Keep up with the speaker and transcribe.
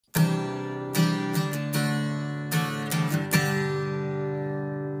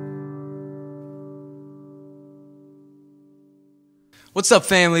What's up,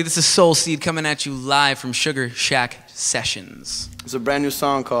 family? This is Soul Seed coming at you live from Sugarshack Sessions. It's a brand new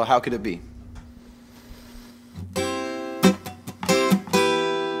song called How Could It Be?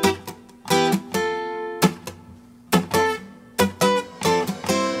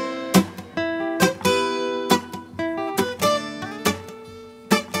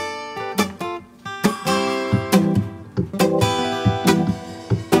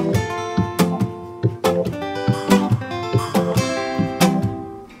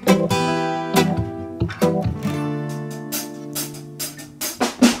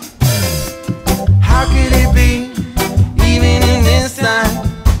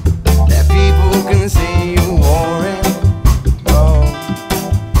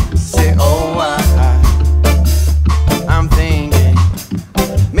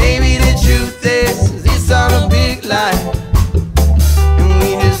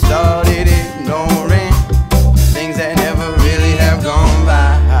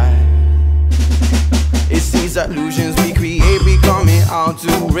 Illusions we create becoming all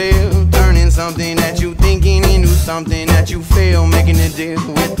too real, turning something that you thinking into something that you feel, making a deal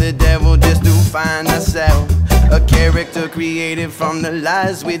with the devil just to find ourselves, a character created from the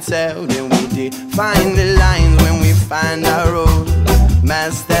lies we tell. Then we did find the lines when we find our road,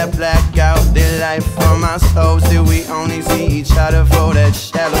 masks that black out the life from our souls, till we only see each other for that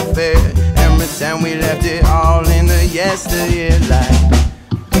shallow fear, and pretend we left it all in the yesteryear. Like,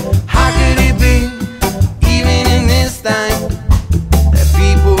 how could it be, even in this time, that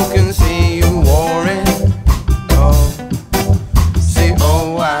people can see you warring? Oh, say,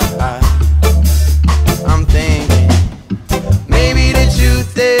 oh, I'm thinking, maybe the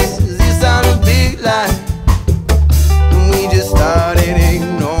truth is this all a big lie, and we just started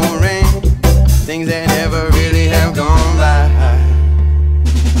ignoring things that never really have gone by.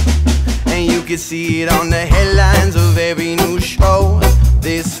 And you can see it on the headlines of every new show.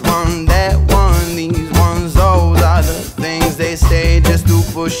 This one, that one, these ones, those are the things they say just to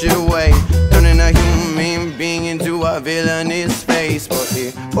push it away, turning a human being into a villainous face. But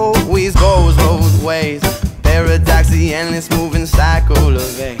it always goes both ways, paradox, the endless moving cycle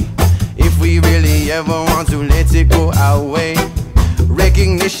of hate. If we really ever want to let it go our way,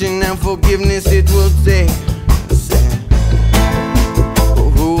 recognition and forgiveness it will take.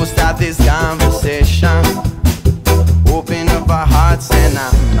 Who will stop this conversation? Open up our hearts and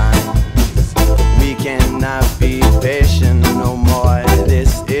our minds. We cannot be patient no more.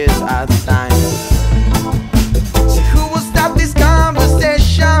 This is our time. See, who will stop this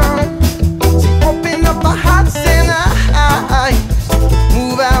conversation? See, open up our hearts and our eyes.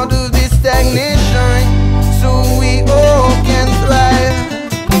 Move out of this stagnation so we all can thrive.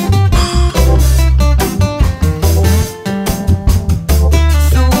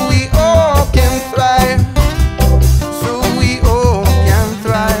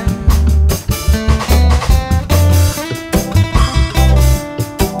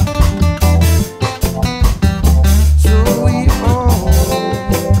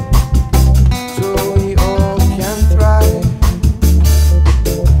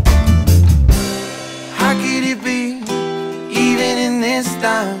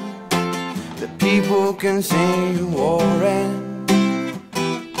 Can see you warring,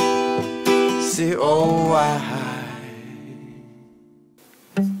 say, oh, why?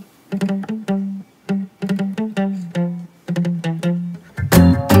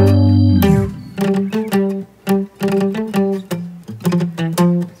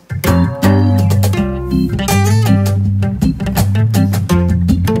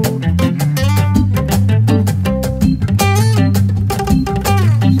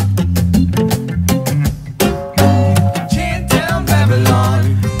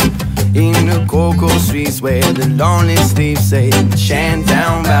 Where the lonely sleep, say, Chant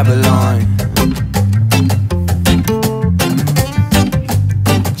Down, Babylon.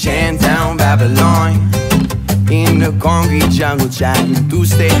 Chant Down, Babylon. In the concrete jungle, trying to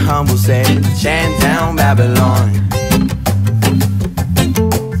stay humble, say, Chant Down, Babylon.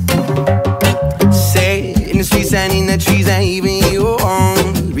 Say, in the streets and in the trees and even your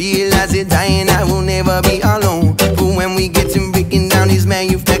own, realize it dying, I will never be alone. But when we get to breaking down these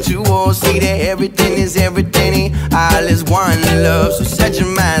manufactuals, see that everything is everything, all is one love. So set your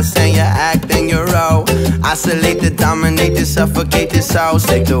mind, say your act and your role. Isolate the dominate, the suffocate the soul.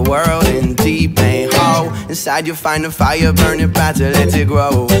 Take the world in deep and whole. Inside you find the fire, burn it bright to let it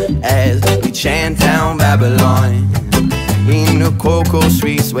grow. As we chant down Babylon, in the cocoa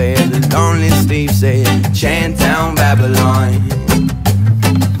streets where the lonely sleep, say, chant down Babylon.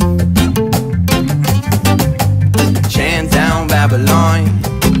 Chant down Babylon.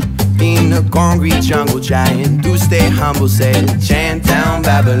 In the concrete jungle, trying to stay stay humble, say Chant Down,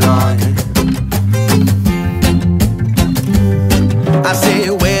 Babylon. I say,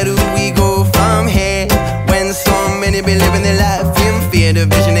 where do we go from here? When so many be living their life in fear. The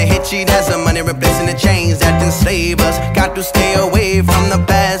vision that hit you, that's the money replacing the chains that enslave us. Got to stay away from the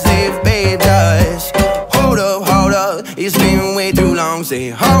past they've paved us. Hold up, it's been way too long. Say,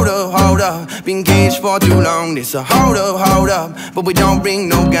 hold up, been caged for too long. They say, hold up, but we don't bring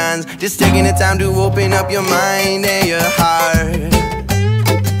no guns. Just taking the time to open up your mind and your heart.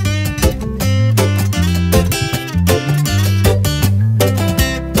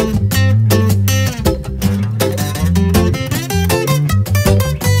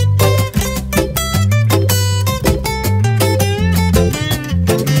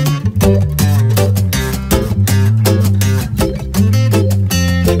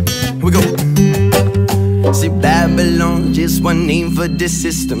 Babylon, just one name for the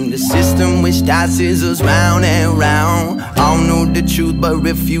system which tosses us round and round. All know the truth but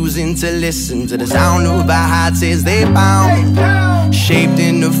refusing to listen to the sound of our hearts as they pound. Shaped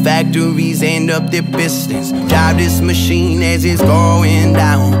in the factories, end up their pistons. Drive this machine as it's going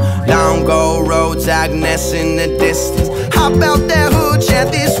down. Long go roads, darkness in the distance. Hop out that hood,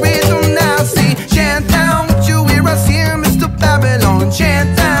 chant this rhythm now. See, chant down, what you hear us here, Mr. Babylon.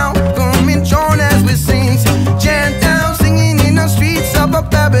 Chant down, come and join as we sing. Chant down, singing in the streets of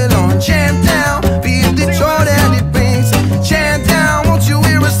Babylon. Chant down, feel the joy that it brings. Chant down, won't you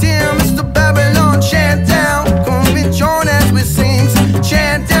hear us here, Mr. Babylon? Chant down, come and join as we sing.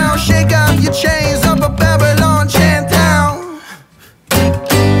 Chant down, shake off your chains of Babylon. Chant down.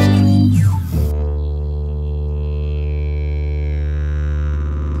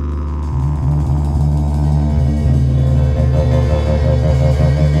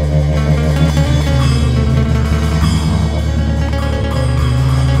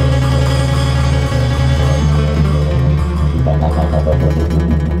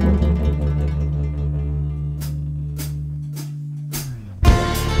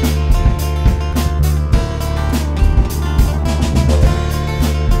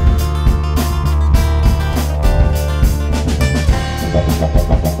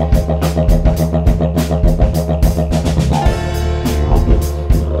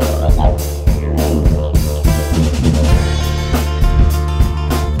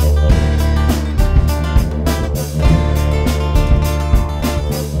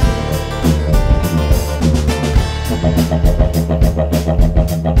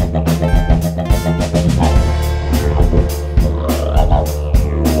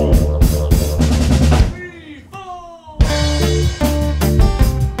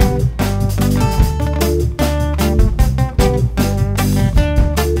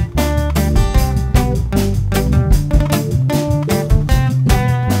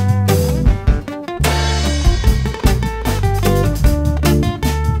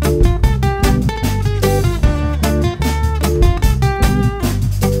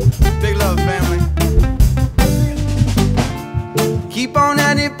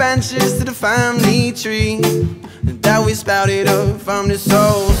 Branches to the family tree that we sprouted up from the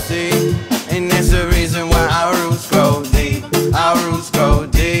soul seed. And that's the reason why our roots grow deep. Our roots grow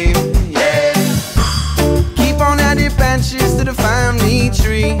deep, yeah. Keep on adding branches to the family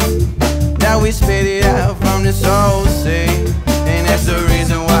tree that we spit it out from the soul seed. And that's the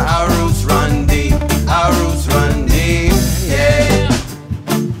reason why our roots run deep. Our roots run deep, yeah.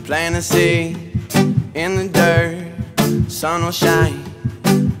 Plant a seed in the dirt, sun will shine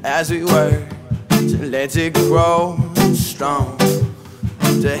as we work to let it grow strong,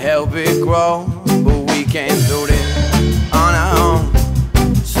 to help it grow, but we can't do this on our own.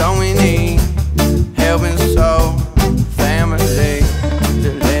 So we need help and soul, family,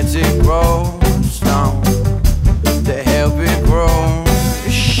 to let it grow strong, to help it grow.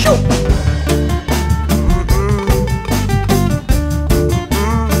 Shoot!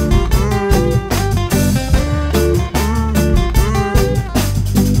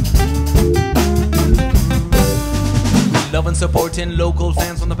 Loving, supporting local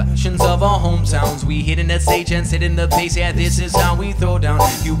fans from the passions of our hometowns. We hitting that stage and setting the pace. Yeah, this is how we throw down.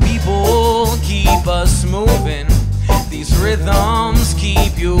 You people keep us moving. These rhythms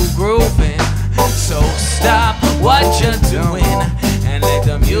keep you grooving. So stop what you're doing and let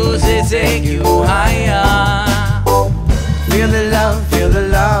the music take you higher. Feel the love, feel the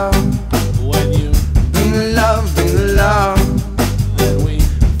love. When you bring the love, bring the love. Then we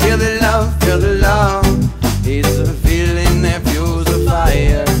feel the love, feel the love. It's a feeling that fuels the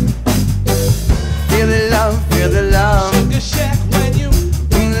fire. Feel the love, feel the love. Sugarshack, when you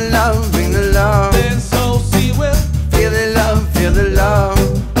bring the love, bring the love. Then so see will feel the love, feel the love.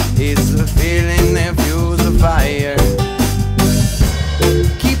 It's a feeling that fuels the fire.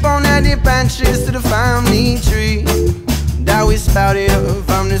 sprouted up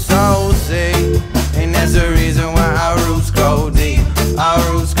from the soul sea, and that's the reason why our roots go deep. Our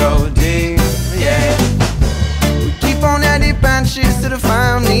roots go deep, yeah. We keep on adding branches to the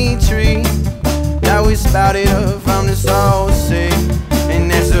family tree. Now we sprouted up from the soul sea,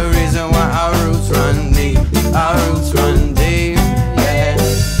 and that's the reason why our roots run deep. Our roots run deep, yeah.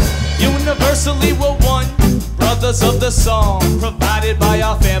 Universally we're one, brothers of the song, provided by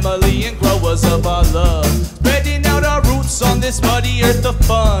our family and growers of our love. Spreading out our roots on this muddy earth of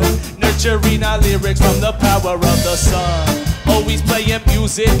fun, nurturing our lyrics from the power of the sun. Always playing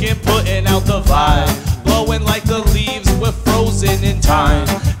music and putting out the vibe, blowing like the leaves, we're frozen in time.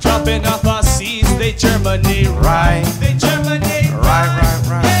 Dropping off our seeds, they germinate right. They germinate right.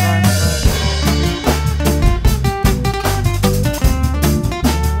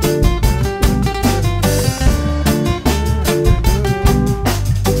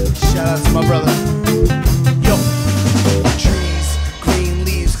 Shout out to my brother. Yo. Trees, green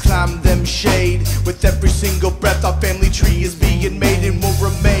leaves, climb them shade. With every single breath, our family tree is being made, and we're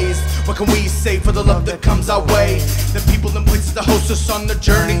amazed. What can we say for the love that comes our way? The people and places that host us on the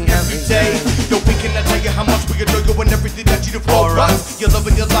journey every day. Yo, we cannot tell you how much we adore you and everything that you do for us. Your love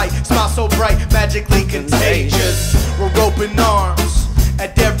and your light, smile so bright, magically contagious. We're open arms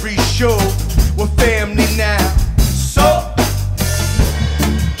at every show. We're family now. So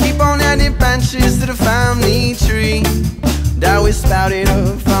keep on adding branches to the family tree. That we sprouted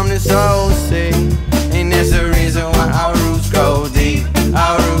up from the soul sea, and that's the reason why our roots go deep.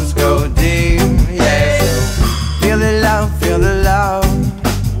 Our roots go deep, yeah. Feel the love, feel the love.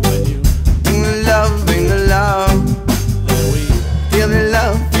 Bring the love, bring the love. Feel the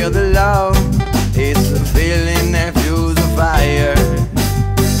love, feel the love. It's the feeling that fuels the fire.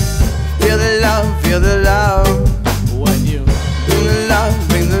 Feel the love, feel the love. Bring the love,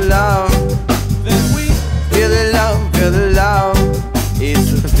 bring the love. Feel the love, feel the love.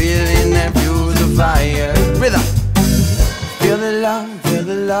 It's the feeling that fuels the fire. Rhythm. Feel the love, feel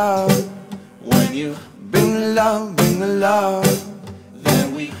the love. When you Bring the love, bring the love.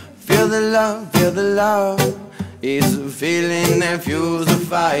 then we Feel the love, feel the love. It's the feeling that fuels the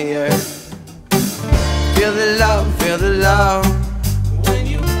fire. Feel the love, feel the love. when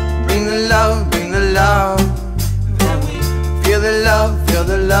you Bring the love, bring the love. then we Feel the love, feel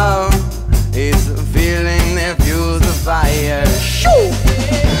the love. It's the feeling that fuels the fire. Shoo!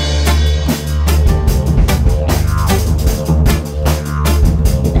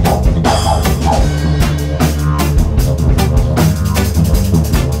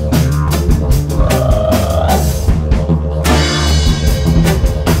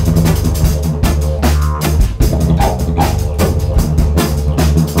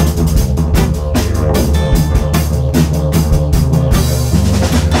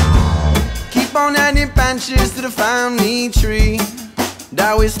 Branches to the family tree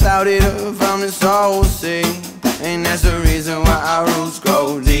that we sprouted up from the soul sea, and that's the reason why our roots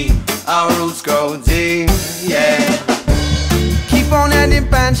go deep. Our roots go deep, yeah. Keep on adding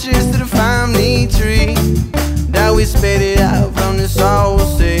branches to the family tree that we spit it out from the soul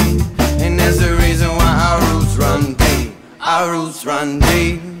sea, and that's the reason why our roots run deep. Our roots run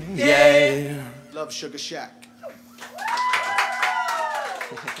deep, yeah. love Sugarshack.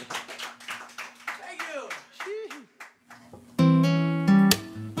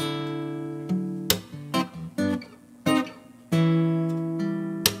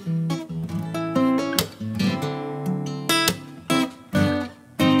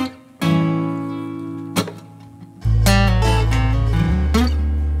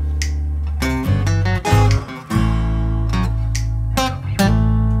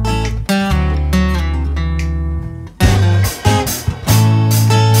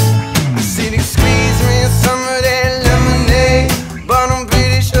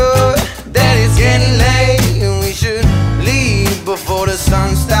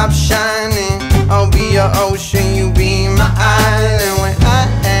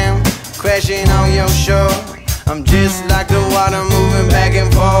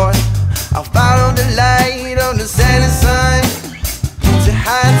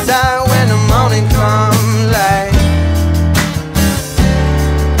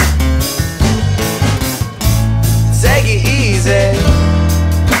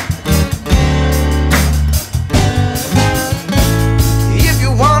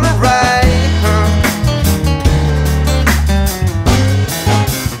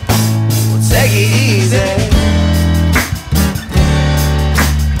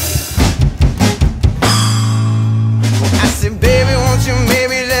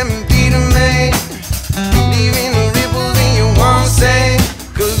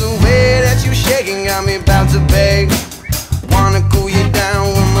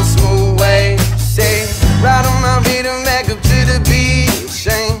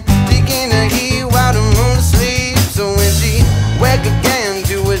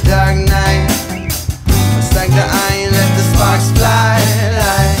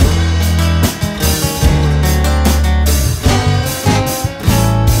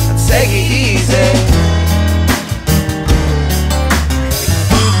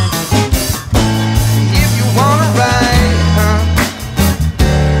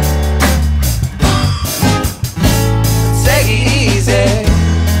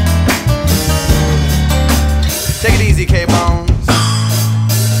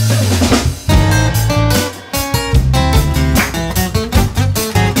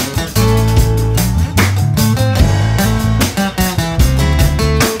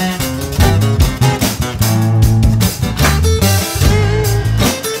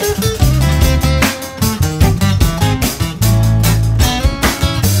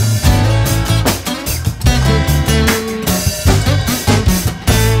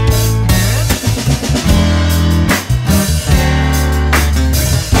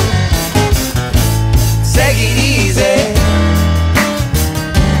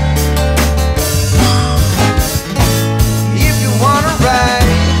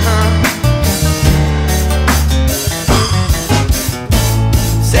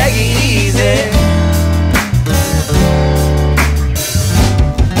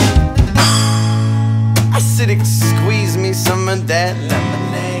 acidic, squeeze me some of that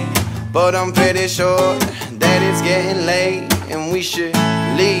lemonade. But I'm pretty sure that it's getting late, and we should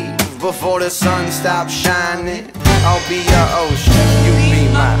leave before the sun stops shining. I'll be your ocean, you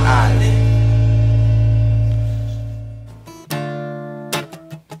be my island.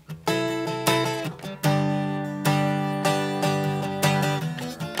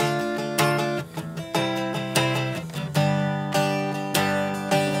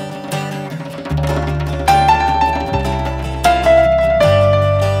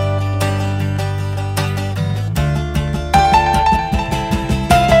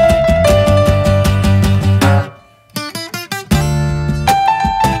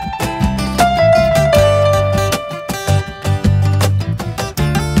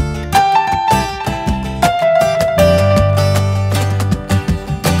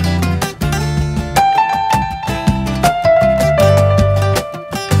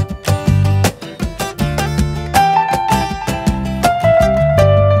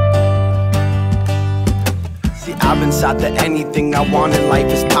 That anything I want in life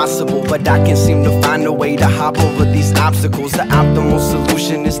is possible, but I can't seem to find a way to hop over these obstacles. The optimal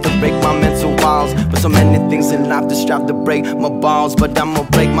solution is to break my mental walls, but so many things in life that strive to break my balls. But I'ma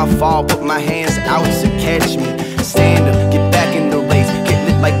break my fall, put my hands out to catch me. Stand up, get back in the race, get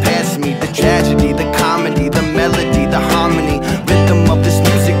lit like past me. The tragedy, the comedy, the melody, the harmony, rhythm of this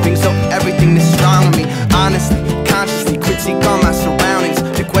music brings up everything that's strong in me. Honestly, consciously critique all my surroundings,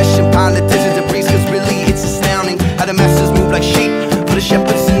 to question politicians and priests, cause really it's astounding how the masses move like sheep for the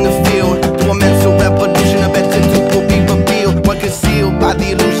shepherds in the field. Through a mental revolution, a better truth will be revealed. One concealed by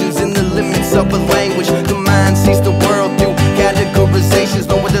the illusions and the limits of a language. The mind sees the world through categorizations,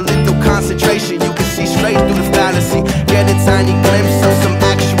 but with a little concentration you can see straight through the fallacy. Get a tiny glimpse of some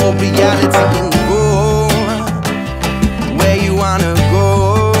actual reality. And go where you wanna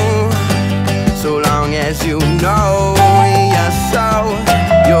go, so long as you know your soul,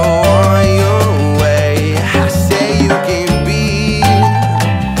 you're on your way. I say you can be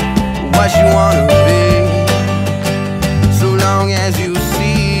what you wanna be, so long as you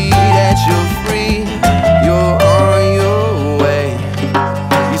see that you're free, you're on your way.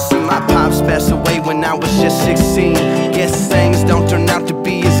 You see, my pops passed away when I was just 16. Guess things don't turn out to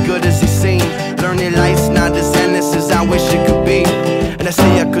be as good as they seem. Learning life's not as endless as I wish it could be. And I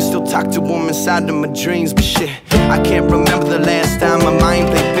say I could still talk to them inside of my dreams, but shit, I can't remember the last time my mind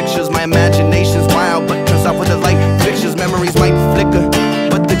played pictures. My imagination's wild, but turns off with the light fixtures. Memories might flicker,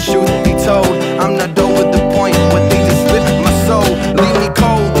 but the truth be told, I'm not over the point where they just rip my soul. Leave me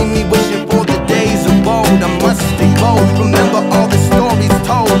cold, leave me wishing for the days of old. I must stay bold, remember all the stories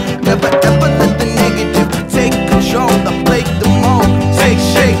told. Never ever let the negative take control. I break the mold, take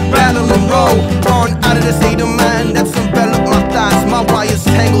shape, rattle and roll. Born out of the state of mind that's enveloped my thoughts. My wires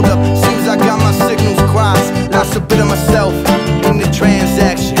tangled up, seems I got my signals crossed. Lost a bit of myself in the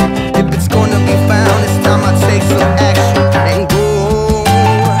transaction. If it's gonna be found, it's time I take some action. And go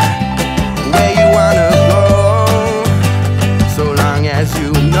where you wanna go, so long as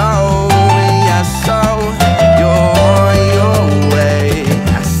you know your soul, you're on your way.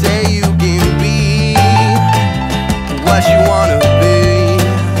 I say you can be what you wanna be,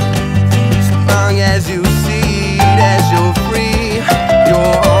 so long as you see that you're free,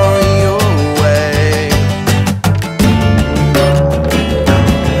 you're on your way.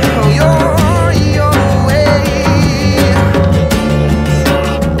 Oh, you're on your way.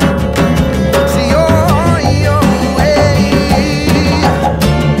 See, you're on your way.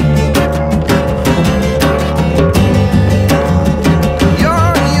 You're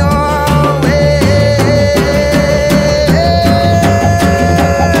on your way.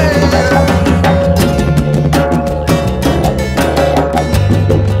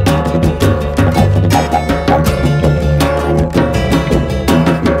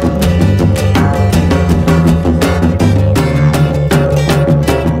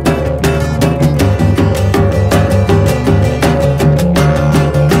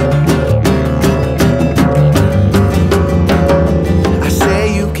 I say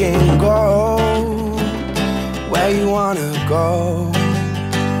you can go where you wanna go,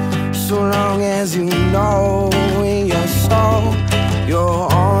 so long as you know in your soul you're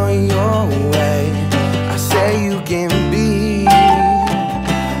on your way. I say you can be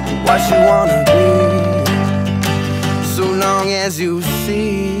what you wanna be, so long as you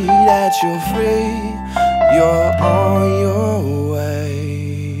see that you're free, you're on your way.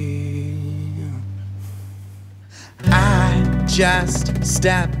 I just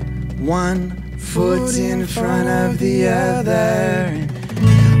step one foot in front of the other.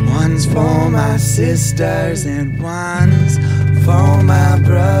 One's for my sisters and one's for my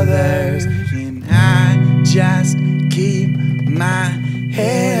brothers. And I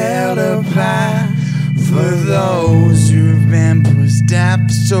those who've been pushed out for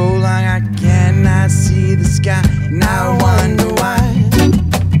so long, I cannot see the sky, and I wonder why.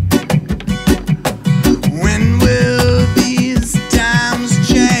 When will these times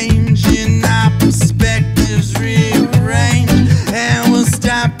change and our perspectives rearrange, and we'll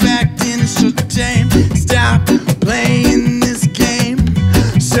stop acting so tame, stop playing this game,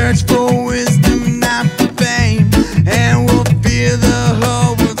 search for wisdom, not for fame, and we'll feel the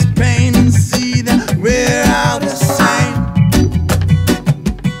whole world's pain and see that we're all the same,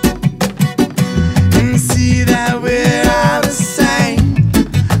 and see that we're all the same,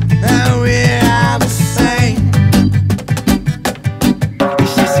 that we're all the same.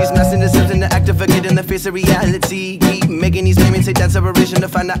 She sees nothing as something to act to forget in the face of reality. Keep making these payments, take that separation to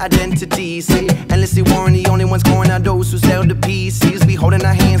find our identity. Say, endlessly warring, the only ones going are those who sell the pieces. We holding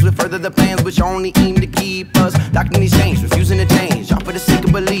our hands with further the plans which only aim to keep us locked in these chains, refusing to change, all for the sake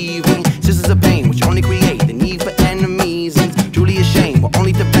of believing. Sisters of pain, which only create the need for enemies. It's truly a shame, we're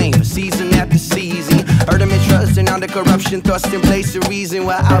only to blame for season after season. Hurt them in trust and now the corruption thrust in place, the reason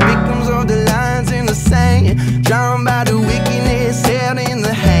why our victims are the lines in the sand, drowned by the wickedness held in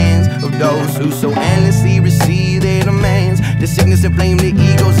the hands of those who so endlessly receive their demands. The sickness and blame, the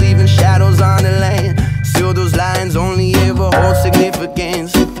egos leaving shadows on the land. Still those lines only ever hold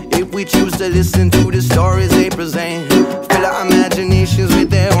significance if we choose to listen to the stories they present. Fill our imaginations with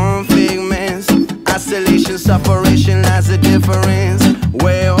their own figments. Isolation, separation, lies the difference.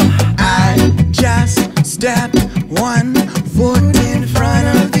 Well, I just step one foot in front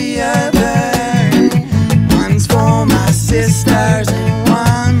of the other. One's for my sisters and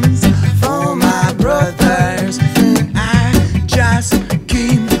one's for my brothers. And I just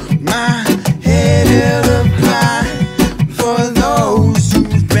keep my head held up high for those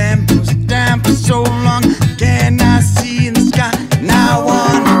who've been pushed down for so long. Cannot see in the sky, and I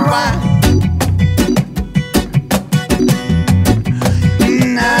wonder why.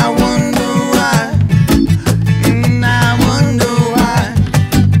 And I wonder why. And I wonder why.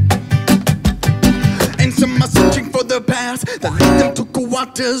 And some are searching for the past that lead them to cold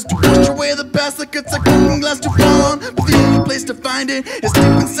waters, to wash away the past like it's a cooking glass to fall on. But the only place to find it is deep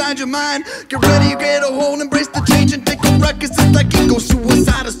inside your mind. Get ready, get a hold, embrace the change and take a ride, 'cause it's like ego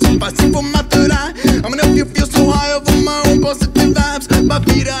suicide. As if I see from my third eye, I'm gonna help you feel so high over my own positive vibes. My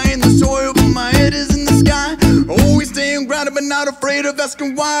feet are in the soil, but my head is in the sky. Always staying grounded, but not afraid of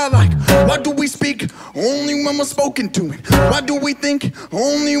asking why. Like, why do we speak only when we're spoken to? And why do we think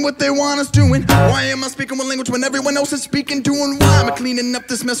only what they want us doing? Why am I speaking one language when everyone else is speaking to? And why am I cleaning up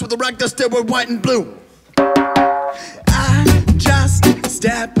this mess with a rag dust that we're white and blue? I just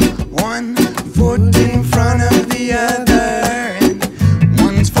step one foot in front of the other, and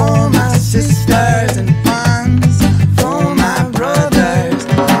one's for my sisters and one's for my brothers.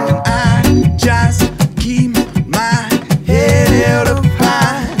 And I just keep my head held up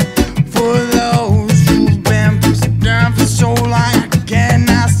high for those who've been pushed down for so long. I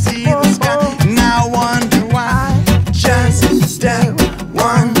cannot see the sky, and I wonder why. Just step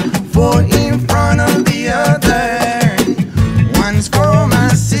one foot in front of the other. One's for my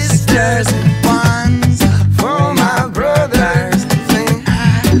sisters and one's for my brothers. And I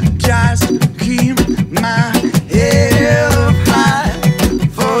just keep my head held up high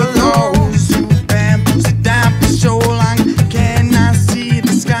for those who've been pushed down for so long. Cannot see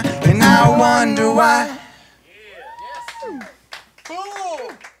the sky, and I wonder why.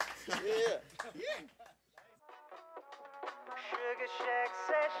 Sugarshack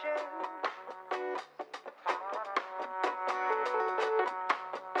session.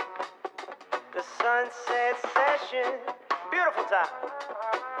 The sunset session. Beautiful time.